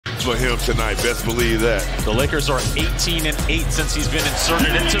for him tonight. Best believe that. The Lakers are 18-8 since he's been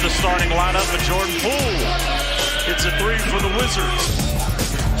inserted into the starting lineup. But Jordan Poole hits a three for the Wizards.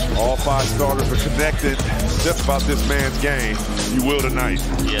 All 5 starters are connected just about this man's game. You will tonight.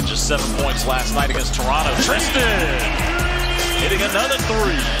 He had just 7 points last night against Toronto. Tristan hitting another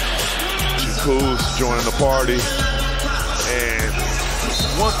three. Kuz joining the party. And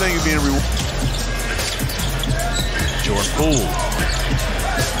one thing is being Jordan Poole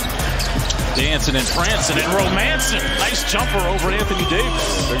dancing and prancing and romancing. Nice jumper over Anthony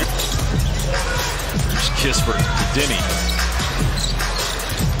Davis. There's Kispert to Denny.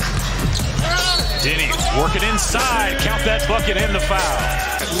 Denny working inside. Count that bucket and the foul.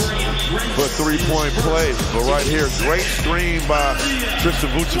 But 3-point play. But right here, great screen by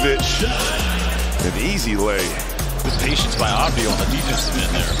𝗙𝗢𝗟𝗡𝗧𝗏. An easy lay. Good patience by 𝗙𝗢𝗡𝗧𝗏 on the defensive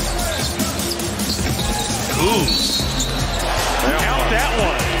end there. Kuz. Count that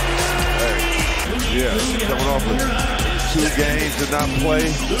one. Hey, yeah, coming off of 2 games did not play,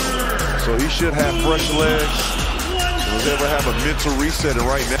 so he should have fresh legs. He'll never have a mental reset, and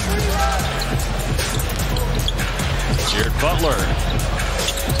right now. Jared Butler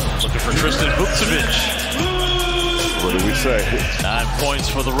looking for 𝗙𝗢𝗟𝗡𝗧𝗏. What do we say? 9 points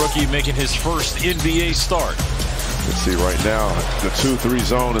for the rookie, making his first NBA start. Let's see right now, the 2-3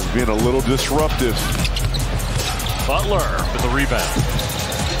 zone is being a little disruptive. Butler with the rebound.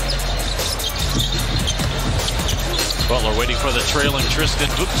 Butler waiting for the trailing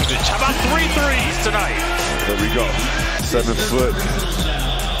𝗙𝗢𝗟𝗡𝗧𝗏. How about 3 threes tonight? There we go. 7 foot.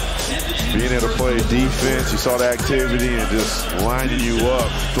 Being able to play defense, you saw the activity and just lining you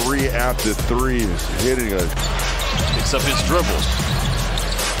up 3 after 3, hitting a. Picks up his dribble.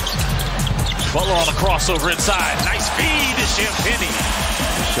 Butler on a crossover inside. Nice feed to Champagnie.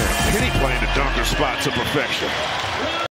 Champagnie playing the dunker spot to perfection.